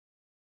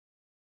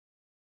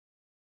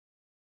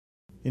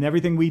In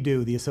everything we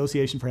do, the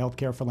Association for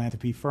Healthcare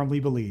Philanthropy firmly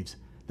believes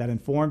that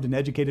informed and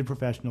educated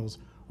professionals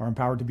are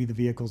empowered to be the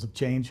vehicles of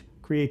change,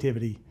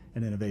 creativity,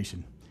 and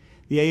innovation.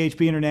 The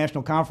AHP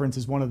International Conference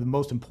is one of the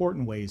most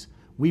important ways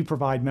we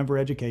provide member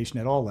education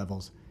at all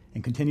levels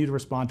and continue to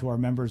respond to our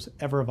members'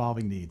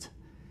 ever-evolving needs.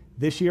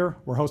 This year,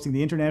 we're hosting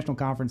the International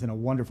Conference in a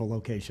wonderful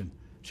location,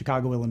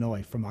 Chicago,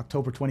 Illinois, from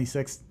October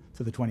 26th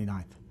to the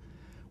 29th.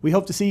 We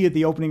hope to see you at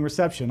the opening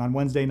reception on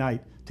Wednesday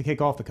night to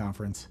kick off the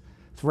conference.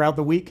 Throughout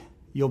the week,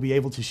 you'll be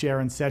able to share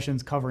in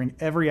sessions covering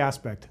every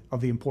aspect of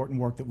the important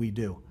work that we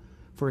do.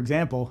 For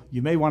example,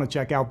 you may want to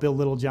check out Bill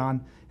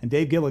Littlejohn and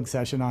Dave Gillig's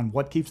session on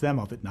what keeps them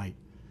up at night.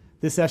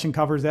 This session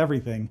covers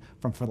everything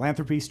from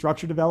philanthropy,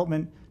 structure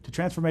development, to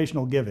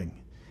transformational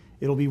giving.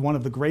 It'll be one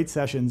of the great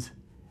sessions,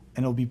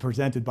 and it'll be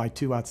presented by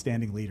two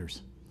outstanding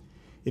leaders.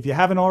 If you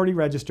haven't already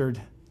registered,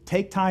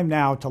 take time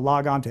now to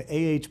log on to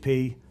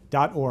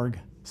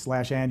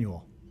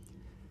ahp.org/annual.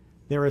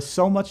 There is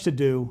so much to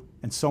do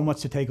and so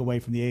much to take away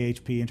from the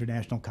AHP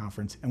International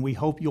Conference, and we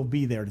hope you'll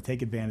be there to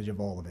take advantage of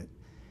all of it.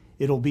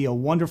 It'll be a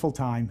wonderful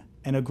time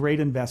and a great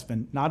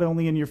investment, not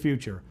only in your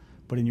future,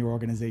 but in your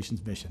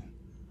organization's mission.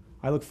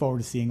 I look forward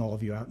to seeing all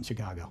of you out in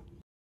Chicago.